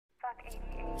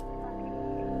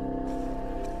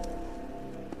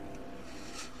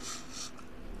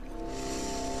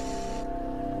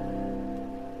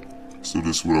So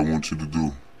this is what I want you to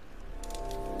do.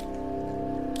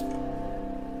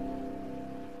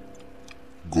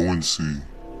 Go and see.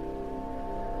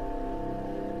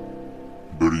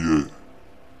 Better yet,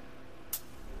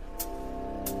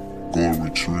 go and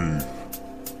retrieve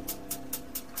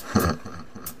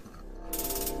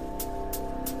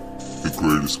the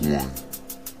greatest one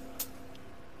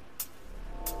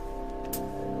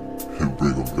and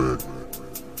bring him back.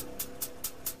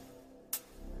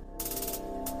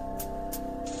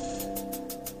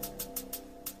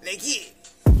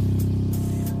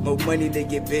 More money to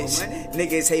get, bitch.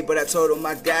 Niggas hate, but I told them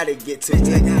I gotta get to it.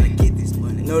 I gotta get this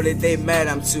money. Know that they mad,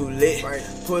 I'm too lit. Right.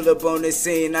 Pull up on the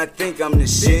scene, I think I'm the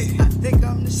shit. I think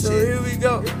I'm the shit. So here we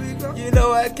go. You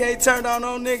know I can't turn down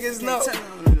on niggas, no.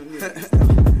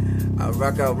 I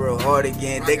rock out real hard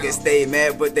again. They can stay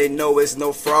mad, but they know it's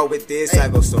no fraud with this. I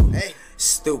go so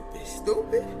stupid.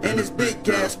 And it's big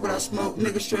gas, but I smoke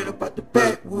niggas straight up out the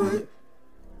backwood.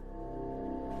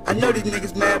 I know these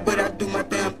niggas mad, but I do my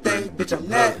damn thing, bitch, I'm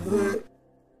that hood.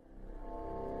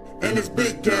 And it's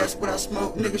big gas, but I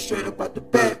smoke niggas straight up out the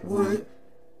backwood.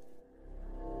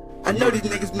 I know these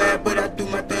niggas mad, but I do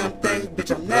my damn thing,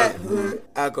 bitch, I'm that hood.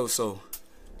 I go so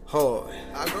hard.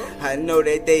 I know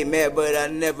that they mad, but I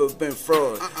never been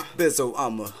fraud. Bizzo,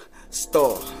 I'm a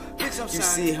star. You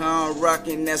see how I'm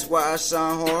rockin', that's why I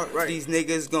shine hard. Right. These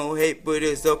niggas gon' hate, but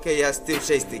it's okay, I still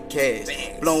chase the cash.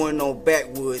 Blowing on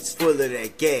backwoods, full of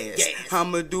that gas.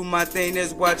 I'ma do my thing,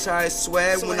 that's watch how I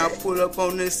swag. When I pull up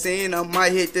on the scene, I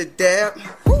might hit the dab.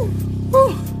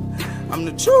 I'm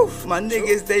the truth. My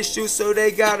niggas, they shoot, so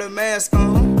they got a mask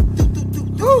on.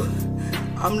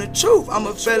 I'm the truth. I'm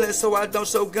a felon, so I don't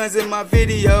show guns in my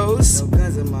videos. No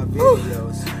guns in my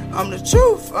videos. I'm the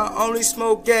truth. I only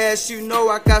smoke gas, you know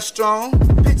I got strong.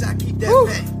 Bitch, I keep that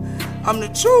back. I'm the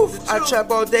truth. I trap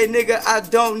all day, nigga, I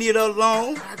don't need a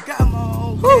loan. I got my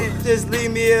own gas. Just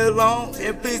leave me alone.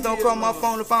 And please don't call my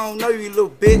phone if I don't know you, little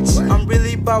bitch. I'm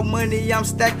really about money, I'm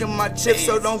stacking my chips.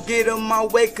 So don't get in my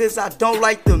way, cause I don't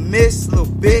like to miss, little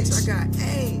bitch. I got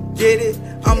aim. Get it?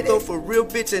 I'm though for real,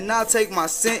 bitch, and I'll take my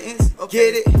sentence.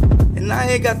 Get it? And I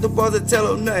ain't got the balls to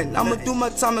tell her nothing. I'ma do my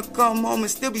time and come home and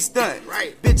still be stunned.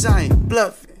 Right. Bitch, I ain't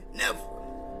bluffing. Never.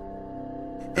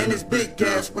 And it's big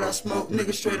gas, but I smoke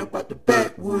niggas straight up out the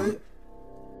backwood.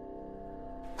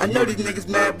 I know these niggas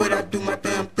mad, but I do my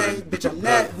damn thing, bitch, I'm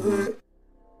that hood.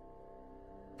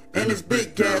 And it's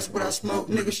big gas, but I smoke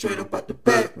niggas straight up out the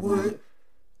backwood.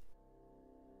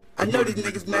 I know these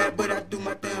niggas mad, but I do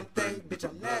my damn thing, bitch,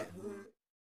 I'm that hood.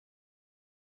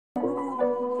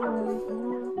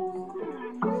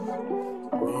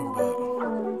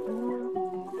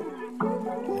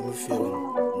 Let me feel him.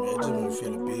 I just want to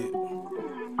feel a bit.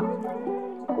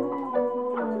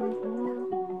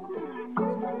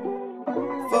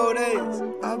 4 days,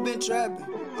 I've been trapping.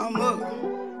 I'm up.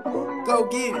 Go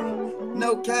get it.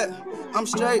 No cap. I'm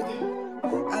straight.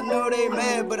 I know they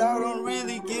mad, but I don't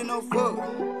really give no fuck.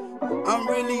 I'm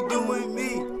really doing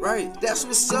me. Right. That's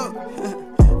what's up.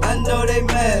 I know they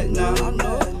mad now.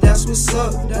 That's what's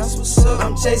up. That's what's up.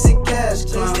 I'm chasing cash,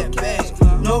 clown.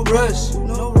 No rush.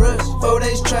 4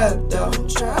 days trapped out.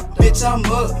 Bitch, I'm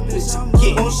up.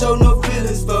 Won't show no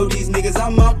feelings for these niggas.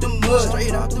 I'm out the mud.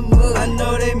 Straight out the mud. I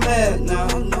know they mad now.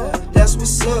 That's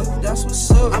what's up. That's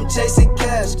what's up. I'm chasing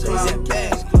cash, clown.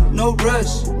 No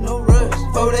rush.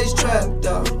 4 days trapped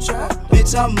out.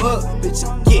 Bitch, I'm up.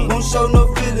 Won't show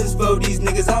no feelings for these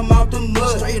niggas. I'm out the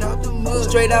mud. Straight out the mud.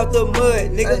 Straight out the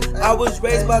mud, nigga. I was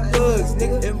raised by thugs,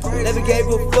 nigga. Never gave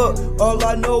a fuck. All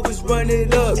I know was run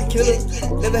it up. Killer.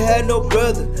 Never had no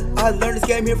brother. I learned this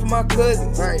game here from my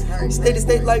cousins. State to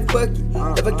state like fuck it.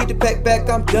 If I get the pack back,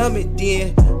 I'm dumb it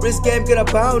then. Risk game, get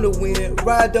up bound to win.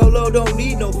 Ride dolo, don't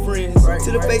need no friends.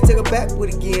 To the face, take a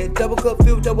backward again. Double cup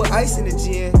filled, double ice in the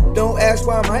gin. Don't ask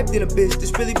why I'm hyped in a bitch.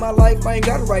 This really my life, I ain't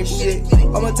gotta write shit.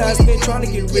 All my time spent trying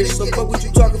to get rich. So fuck what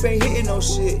you talking, ain't hitting no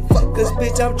shit. Cause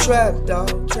bitch, I'm trapped,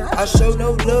 dawg. I show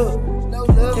no love.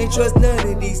 Can't trust none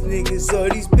of these niggas or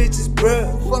these bitches,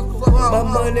 bruh. My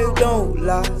money don't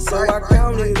lie, so I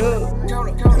count it up.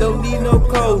 Don't need no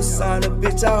cosigner,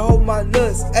 bitch, I hold my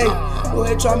nuts. Ayy, go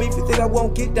ahead, try me if you think I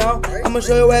won't get down. I'ma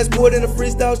show your ass more than a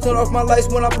freestyle. Turn off my lights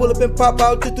when I pull up and pop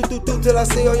out. Till I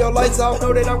see all your lights out.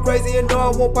 Know that I'm crazy and know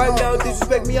I won't pipe down.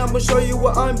 Disrespect me, I'ma show you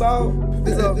what I'm about.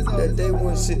 That day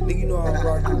one shit, nigga, you know I'm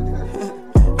rockin'.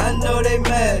 I know they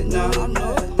mad now.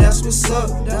 That's what's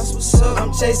up. That's what's up.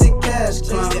 I'm chasing cash,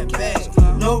 clown.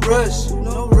 No rush.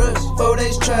 4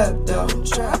 days trapped out.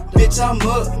 Bitch, I'm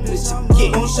up.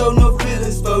 Won't show no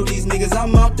feelings for these niggas.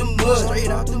 I'm out the mud. Straight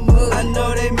out the mud. I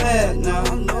know they mad now.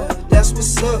 That's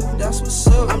what's up. That's what's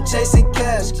up. I'm chasing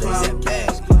cash, clown.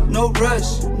 No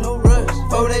rush.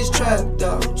 4 days trap,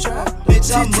 dog.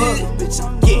 Bitch, I'm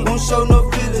up. Won't show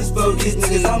no feelings for these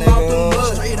niggas. I'm out the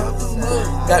mud. Straight out the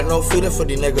mud. Got no feeling for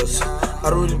these niggas. I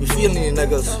don't really be feeling these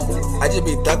niggas. I just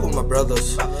be duck with my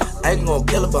brothers. I ain't gon'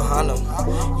 kill it behind them.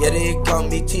 Yeah, they call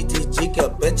me TTG,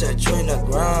 bitch, I train the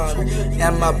ground.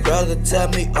 And my brother tell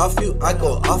me off you, I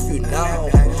go off you now.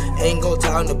 Ain't gon'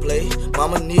 time to play,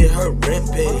 mama need her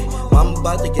rent pay. Mama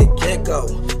about to get gecko,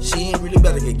 she ain't really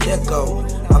about to get gecko.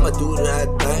 I'ma do that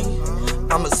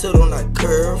thing, I'ma sit on that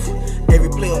curve. Every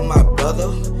play on my brother,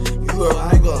 you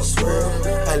heard me gon' swerve.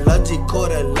 I love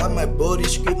G-Code, I love my booty,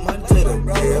 scream my to the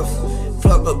death.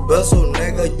 Fuck a bustle,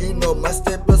 nigga, you know my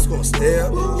steppers gon' stare.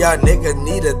 Y'all nigga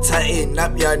need to tighten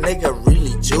up, y'all nigga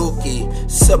really jokey.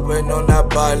 Sippin' on that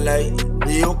bar like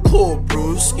real cool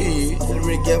brewski. Didn't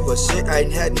really give a shit, I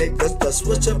ain't had niggas that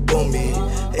switch up on me.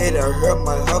 It hurt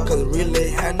my heart cause really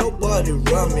had nobody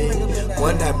run me.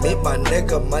 When I meet my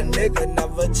nigga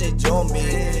never change on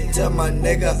me. Tell my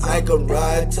nigga I can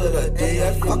ride till the day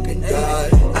I fucking die.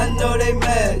 I know they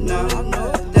mad now,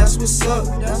 that's what's up,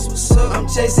 I'm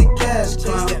chasing cash,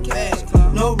 clown.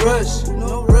 No rush,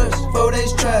 4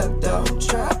 days trap, dog.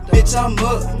 Bitch, I'm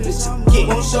up.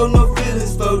 Won't show no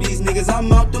feelings for these niggas.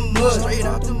 I'm out the mud.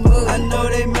 I know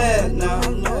they mad now.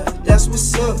 That's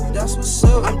what's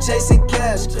up. I'm chasing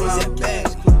cash, clown.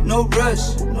 No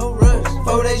rush,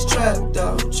 4 days trap,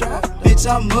 dog. Bitch,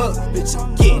 I'm up.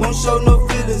 Won't show no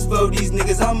feelings for these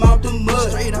niggas. I'm out the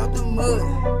mud. Straight out the mud.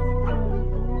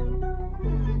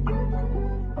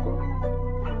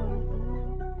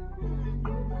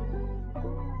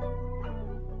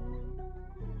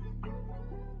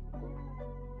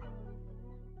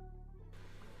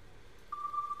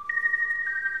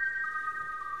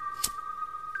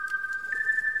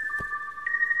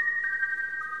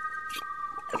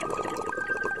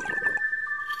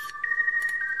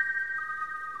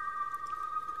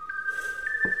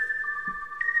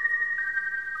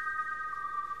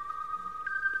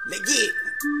 Let's get it.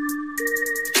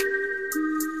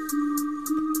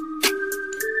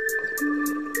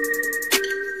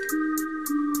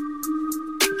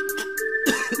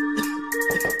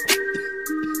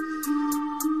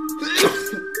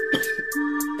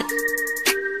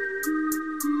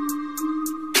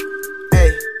 Hey,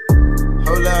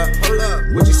 hold up.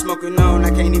 What you smoking on? I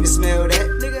can't even smell that.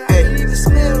 Nigga, I can't even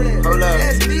smell that. Hold up.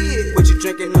 That's me. What you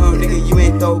drinking on? Nigga, you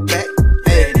ain't throw back.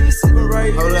 Hey, ain't even sipping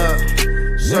right. Hold up.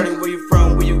 Shorty, where you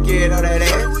from? Where you get all that ass?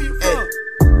 Hey,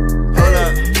 hold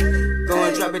up. Go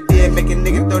and drop it dead, make a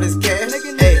nigga throw this cash.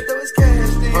 Hey,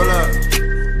 hold up.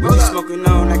 What you smoking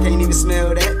on? I can't even smell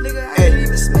that. Nigga, I can't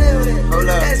even smell that. Hold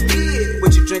up. That's me.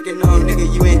 What you drinking on? Nigga,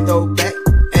 you ain't throw back.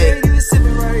 Hey, ain't even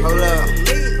sipping right. Hold up.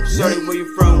 Shorty, where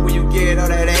you from? Where you get all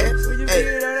that ass? Hey,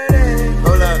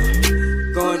 hold up.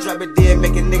 Go and drop it dead,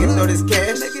 make a nigga throw this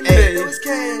cash. Hey,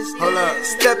 hold up.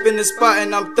 Step in the spot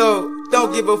and I'm throw.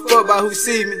 Don't give a fuck about who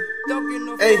see me.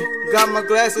 Hey, got my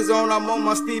glasses on, I'm on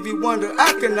my Stevie Wonder.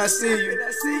 I cannot see you.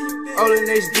 All in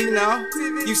HD now.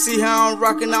 You see how I'm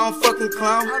rockin', I don't fucking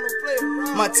clown.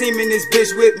 My team in this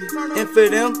bitch with me. And for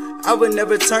them, I would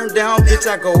never turn down, bitch,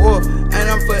 I go off. And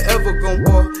I'm forever gon'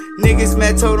 war. Niggas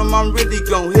mad, told them I'm really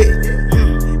gon' hit.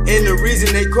 And the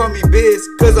reason they call me Biz,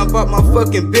 cause I'm about my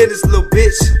fucking business, little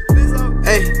bitch.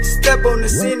 Hey, step on the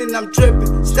scene and I'm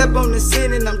drippin'. Step on the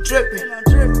scene and I'm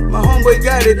drippin'. My homeboy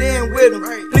got it in with him.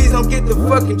 Please don't get the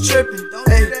fucking trippin'.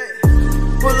 Hey,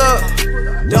 pull up,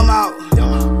 dumb out.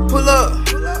 Pull up,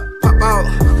 pop out.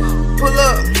 Pull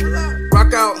up,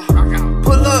 rock out.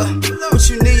 Pull up, what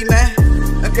you need, man?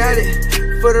 I got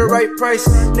it for the right price.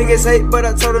 Niggas hate, but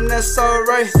I told them that's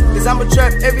alright. Cause I'ma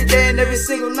trap every day and every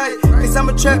single night. Cause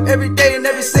I'ma trap every day and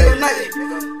every single night.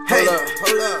 Hey,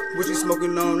 hold up, what you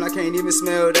smoking on? I can't even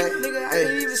smell that. Nigga, I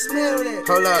can't even smell that.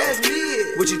 Hold up, that's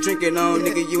me. What you drinking on?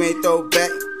 Nigga, you ain't throw back.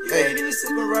 You ain't even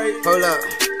sipping right. Hold up,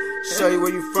 show you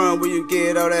where you from, where you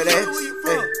get all that ass.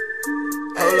 Hey,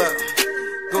 hold up,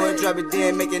 go and drop it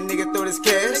then, make a nigga throw this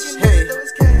cash. Hey,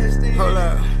 hold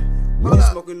up, what you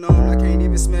smoking on? I can't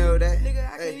even smell that. Nigga,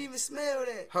 I can't even smell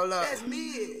that. Hold up, that's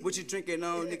me. What you drinking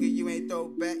on? Nigga, you ain't throw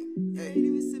back. Hey, ain't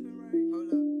even sipping right. Hold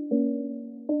up.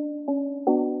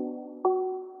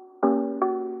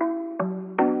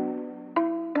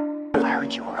 I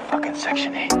heard you were a fucking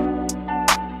Section 8.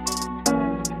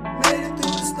 Made it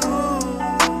through the storm.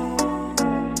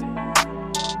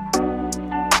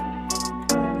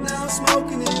 Now I'm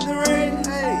smoking in the rain.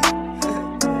 Hey,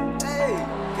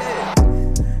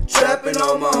 trapping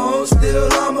on my own, still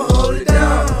I'ma hold it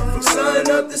down. From sun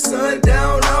up to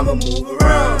sundown, I'ma move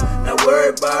around. Not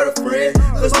worried about a friend,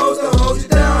 cause most will hold you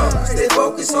down. Stay focused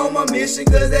focus on my mission,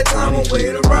 cause that time won't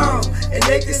wait around. And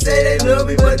they can say they love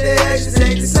me, but their actions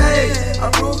ain't the same. I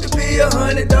proved to be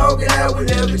 100, dog, and that would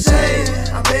never change.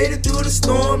 I made it through the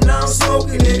storm, now I'm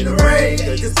smoking in the rain.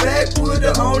 Cause the backwood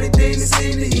the only thing that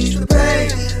seemed to ease the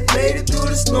pain. Made it through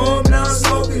the storm, now I'm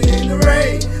smoking in the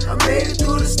rain. I made it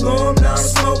through the storm, now I'm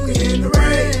smoking in the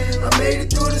rain. I made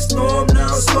it through the storm,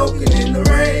 now I'm smoking in the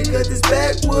rain. Cause this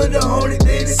backwood the only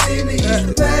thing that seemed to ease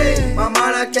the pain. My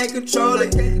mind, I can't control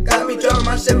it. Got me driving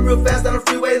my Chevy real fast down the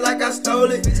freeway like I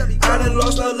stole it. I done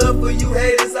lost my love for you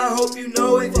haters, I hope you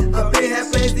know it. I've been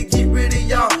had plans to get rid of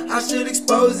y'all, I should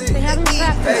expose it. They haven't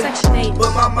cracked for Section 8.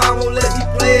 But my mind won't let me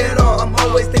play at all. I'm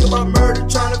always thinking about murder,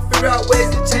 trying to figure out ways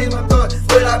to change my thoughts.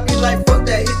 But I be like, fuck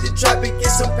that, hit the trap and get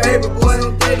some paper, boy.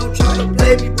 They don't try to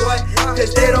play me, boy,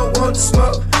 cause they don't want to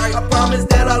smoke. I promise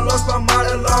that I lost my mind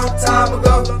a long time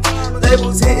ago.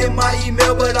 Labels hitting my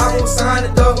email, but I won't sign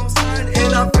it though.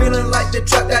 And I'm feeling like the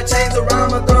trap got chains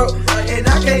around my throat. And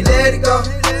I can't let it go,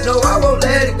 no I won't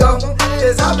let it go.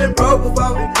 Cause I've been broke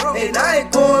before, and I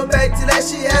ain't going back to that,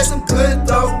 she had some good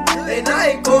though. And I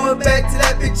ain't going back to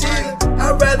that bitch either.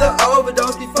 I'd rather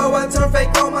overdose before I turn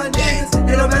fake on my niggas. And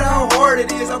no matter how hard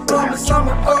it is, I promise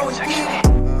I'ma go and get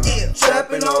it.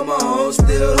 Trapping on my own,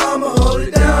 still I'ma hold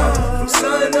it down. From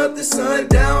sun up to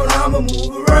sundown, I'ma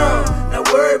move around.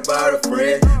 Not worried about a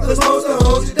friend, cause most will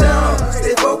hold you down.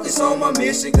 Stay focused on my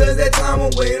mission, cause that time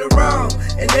won't wait around.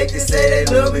 And they can say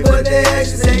they love me, but their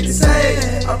actions ain't the same.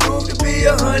 I proved to be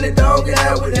 100, dog, and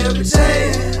that would never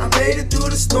change. I made it through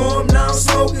the storm, now I'm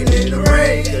smoking in the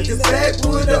rain. Cause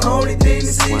backwood the only thing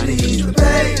that seemed to ease the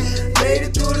pain. Made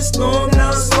it through the storm,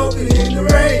 now I'm smoking in the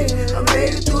rain. I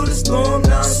made it through the storm,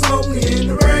 now I'm smoking in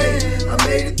the rain. I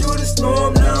made it through the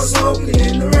storm, now I'm smoking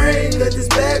in the rain. Cause this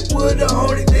backwood the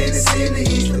only thing that seemed to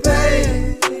ease the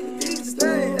pain.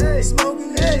 Hey,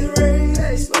 smoking in the rain,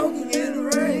 hey, smoking in the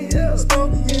rain, yeah,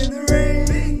 smoking in the rain,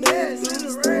 big gas in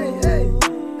the rain, hey,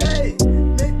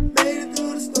 made it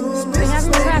through the storm. They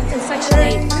haven't cracked in Section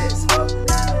 8.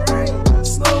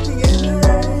 Smoking in the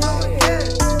rain,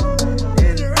 yeah,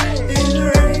 in the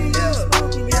rain, yeah,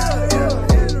 smoking,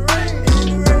 yeah, in the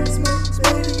rain, smoking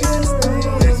in the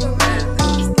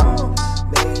storm,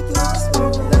 made it through the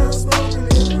storm, now smoking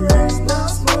in the rain, now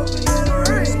smoking in the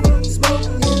rain,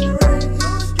 smoking in the rain,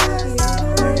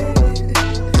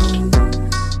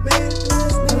 made it through the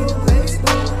storm, now smoking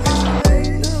in the rain,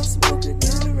 smoking in the rain,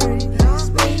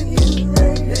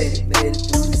 made it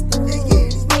through the storm, smoking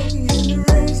in the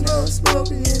rain, now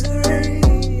smoking in the rain,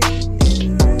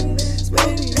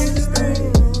 smoking in the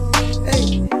rain, hey,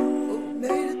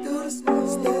 made it through the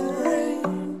storm, in the rain,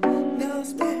 now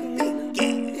smoking in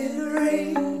the rain, in the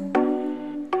rain,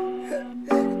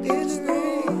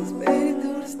 made it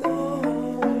through the storm,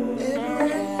 in the rain.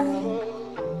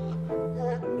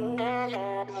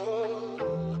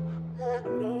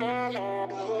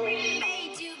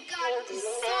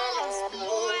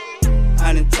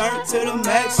 I done turned to the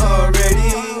max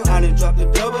already. I done dropped the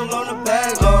double on the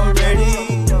bag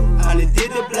already. I done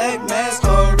did the black mask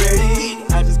already.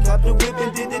 I just copped the whip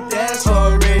and did the dash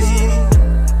already.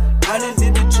 I done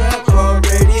did the trap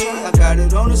already. I got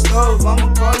it on the stove,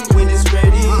 I'ma call you when it's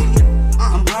ready.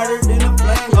 I'm hotter than a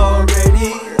flame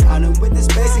already. I done went to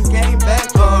space and came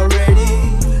back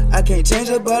already. I can't change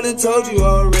up, I done told you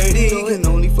already. Can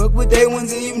only fuck with day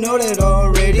ones and you know that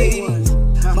already.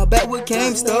 My backwood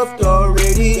came stuffed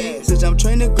already. Since I'm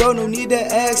trained to go, no need to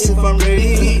ask if I'm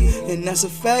ready. And that's a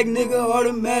fact, nigga,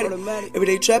 automatic.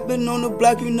 Everyday trapping on the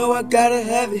block, you know I gotta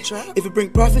have it. If it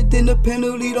bring profit, then the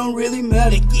penalty don't really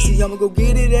matter. See, I'ma go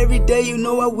get it every day, you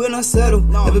know I will not settle.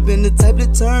 Never been the type to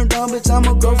turn down, bitch,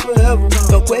 I'ma go forever.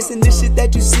 Don't question this shit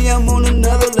that you see, I'm on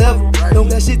another level. Don't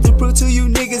got shit to prove to you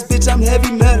niggas, bitch, I'm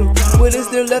heavy metal. What is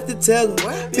there left to tell them?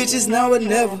 Bitches now or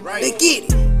never. They get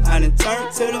it. I done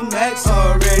turned to the max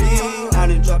already. I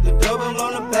done dropped the double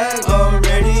on the bag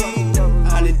already.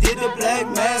 I done did the black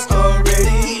mask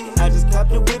already. I just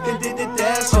copped the whip and did the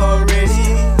dash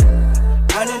already.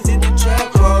 I done did the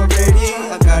trap already.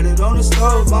 I got it on the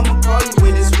stove, I'ma call you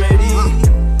when it's ready.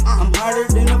 I'm hotter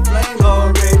than a flame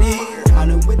already. I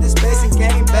done went to space and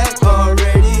came back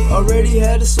already. Already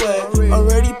had a swag,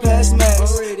 already passed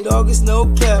max. Dog is no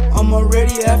cap, I'm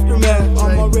already aftermath.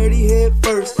 I'm already head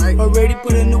first, already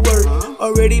put in the work.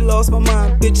 Already lost my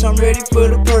mind, bitch, I'm ready for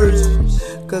the purge.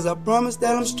 Cause I promise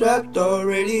that I'm strapped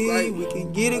already. We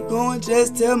can get it going,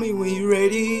 just tell me when you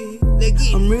ready.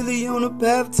 I'm really on the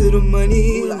path to the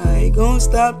money. I ain't gonna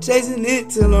stop chasing it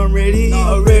till I'm ready.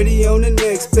 Already on the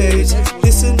next page,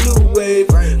 this a new wave.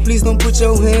 Please don't put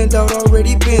your hand out,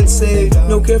 already been saved.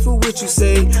 No careful what you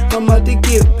say, I'm out to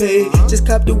get paid. Just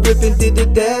cop the whip and did the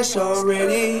dash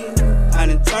already. I I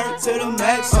done turned to the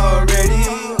max already.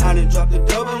 I done dropped the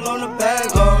double on the bag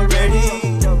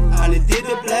already. I done did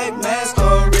the black mask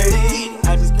already.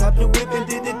 I just copped the whip and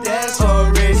did the dash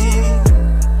already.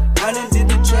 I done did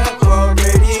the trap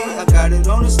already. I got it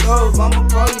on the stove, I'ma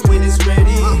call you when it's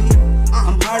ready.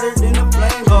 I'm hotter than a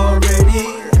flame already.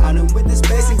 I done went to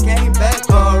space and came back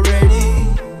already.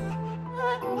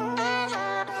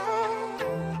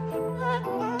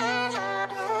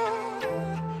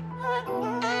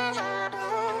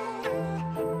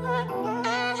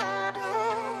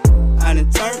 I done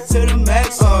turned to the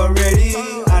max already.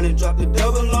 I done dropped the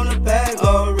double on the bag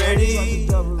already.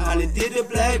 I done did the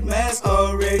black mask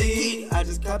already. I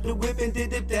just copped the whip and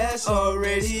did the dash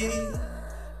already.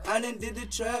 I done did the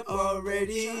trap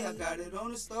already. I got it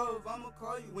on the stove, I'ma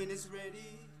call you when it's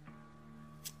ready.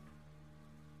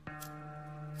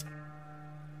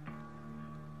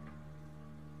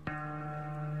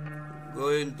 Go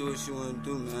ahead and do what you wanna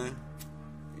do, man.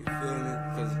 You feel me?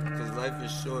 Cause life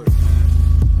is short, man.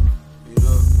 You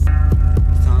know?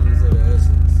 Time is of the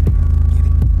essence. Get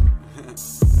it?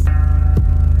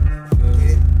 Feel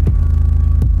me?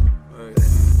 Alright,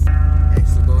 man. Hey,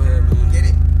 so go ahead, man. Get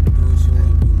it? Do what you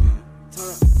wanna do, man.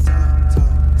 Turn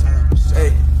up.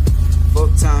 Hey,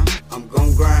 fuck time, I'm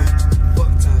gon' grind.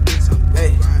 Fuck time, bitch, I'm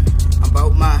gon' grind. I'm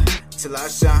about mine till I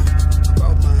shine. I'm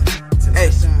about mine till I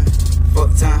shine.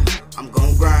 Fuck time, I'm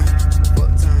gon' grind.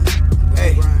 Fuck time,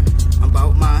 hey, I'm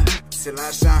about mine till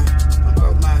I shine. I'm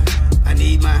about mine, I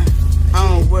need mine. I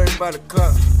don't worry about a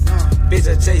cup, bitch,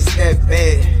 I chase that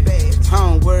bag. I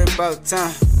don't worry about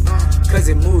time, cause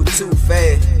it moves too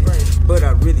fast. But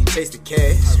I really chase the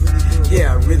cash,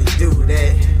 yeah, I really do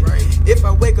that. If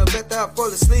I wake up after I fall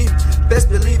asleep, best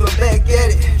believe I'm back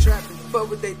at it. Fuck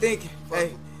what they thinking,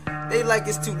 hey, they like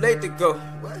it's too late to go.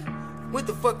 What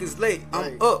the fuck is late?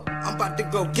 I'm up, I'm about to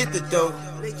go get the dough.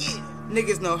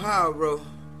 Niggas know how I roll,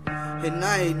 and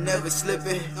I ain't never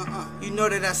slipping. You know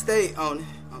that I stay on it.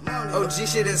 OG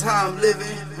shit is how I'm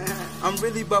living. I'm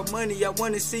really about money, I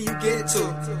wanna see you get to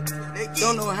it.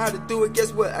 Don't know how to do it,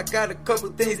 guess what? I got a couple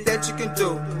things that you can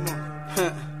do.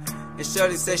 And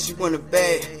shorty said she want a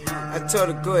bag. I told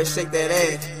her go ahead, shake that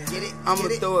ass. I'ma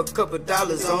throw a couple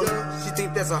dollars on her. She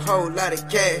think that's a whole lot of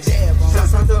cash.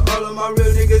 Shouts out to all of my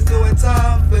real niggas doing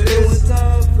time for this.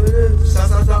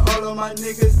 Shouts out to all of my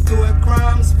niggas doing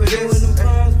crimes for this.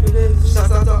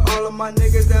 Shouts out to all of my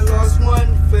niggas that lost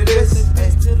one for this.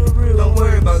 Don't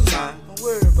worry about time,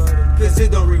 cause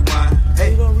it don't rewind.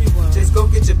 Hey, just go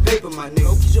get your paper, my nigga.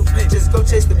 Just go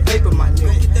chase the paper, my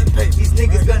nigga. These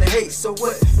niggas gonna hate, so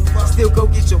what? Still go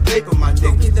get your paper, my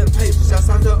nigga. Shouts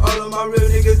out to all of my real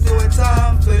niggas doing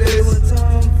time for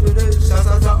this. Shouts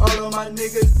out to all of my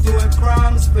niggas doing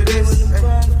crimes for this.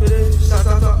 Shouts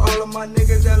out to all of my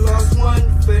niggas that lost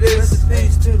one for this.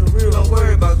 Don't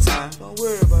worry about time,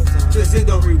 cause it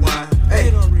don't rewind.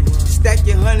 Hey, stack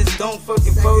your hundreds, don't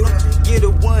fucking fold them. Get the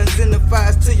ones and the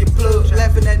fives to your plug.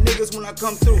 Laughing at niggas when I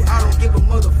come through, I don't give a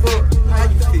motherfucker. How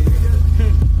you feel?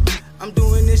 I'm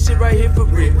doing this shit right here for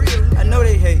real. I know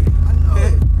they hate,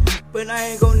 but I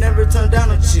ain't gon' never turn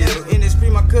down a chill. And it's free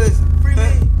my cousin,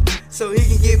 so he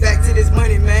can get back to this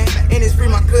money, man. And it's free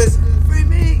my cousin,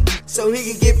 so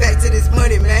he can get back to this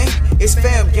money, man. It's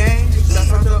fam gang.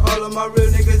 Shouts out to all of my real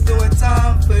niggas doing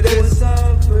time for this.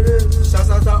 Shouts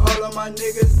out to all of my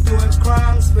niggas doing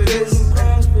crimes for this.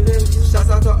 Shouts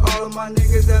out to all of my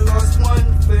niggas that lost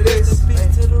one for this.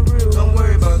 Don't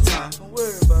worry about time,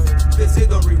 cause it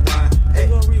don't rewind. Hey,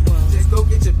 just go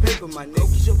get your paper, my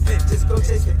nigga. Just go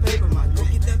chase the paper, my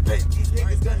nigga. These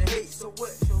niggas gonna hate, so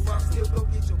what? Still go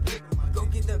get your paper, my nigga. Go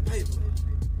get that paper.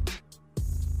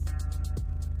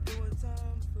 Doing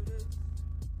time for this.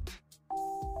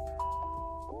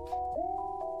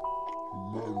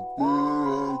 No matter where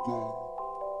I go,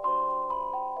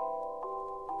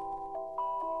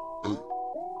 hey,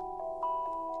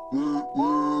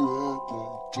 where I go,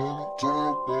 turn up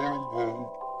on them hoes.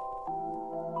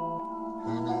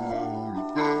 And I hold it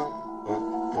down,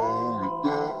 hold it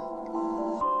down.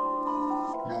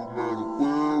 No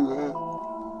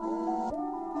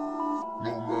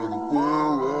matter where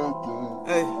I go.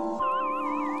 Hey,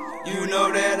 you know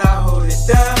that I hold it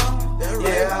down.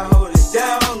 Yeah, I hold it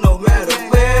down. No matter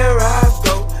where I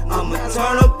go, I'ma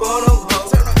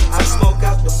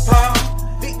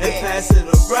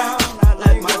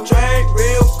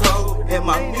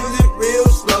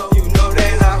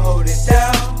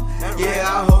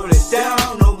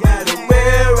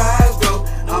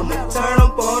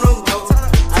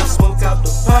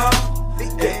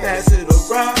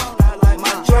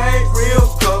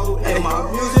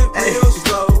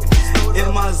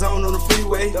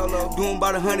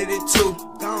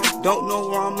Don't know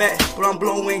where I'm at, but I'm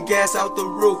blowing gas out the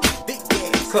roof.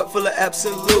 Cup full of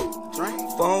absolute.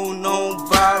 Phone on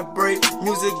vibrate,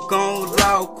 music gone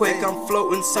loud quick. I'm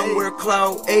floating somewhere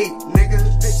cloud 8, nigga.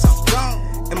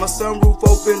 And my sunroof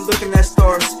open, looking at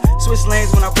stars. Switch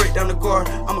lanes when I break down the car.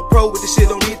 I'm a pro with this shit,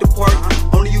 don't need to park.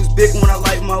 Only use big when I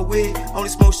light my weed. Only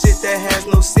smoke shit that has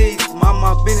no seeds. Mind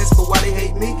my business, but why they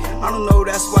hate me? I don't know,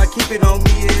 that's why I keep it on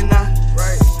me. And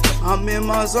I'm in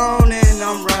my zone and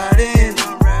I'm riding.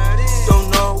 Don't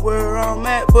know where I'm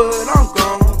at, but I'm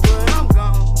gone.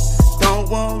 Don't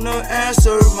wanna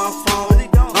answer my phone.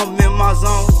 I'm in my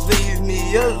zone, leave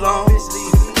me alone.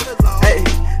 Hey.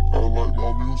 I like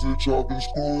my music chopping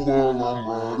school while I'm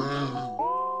riding.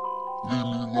 Leave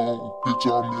me alone, bitch,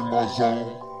 I'm in my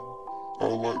zone. I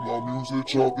like my music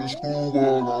chopping school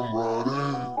while I'm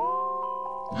riding.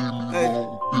 Leave me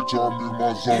alone, bitch, I'm in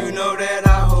my zone. You know that I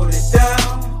hold it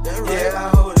down. Yeah,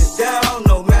 I hold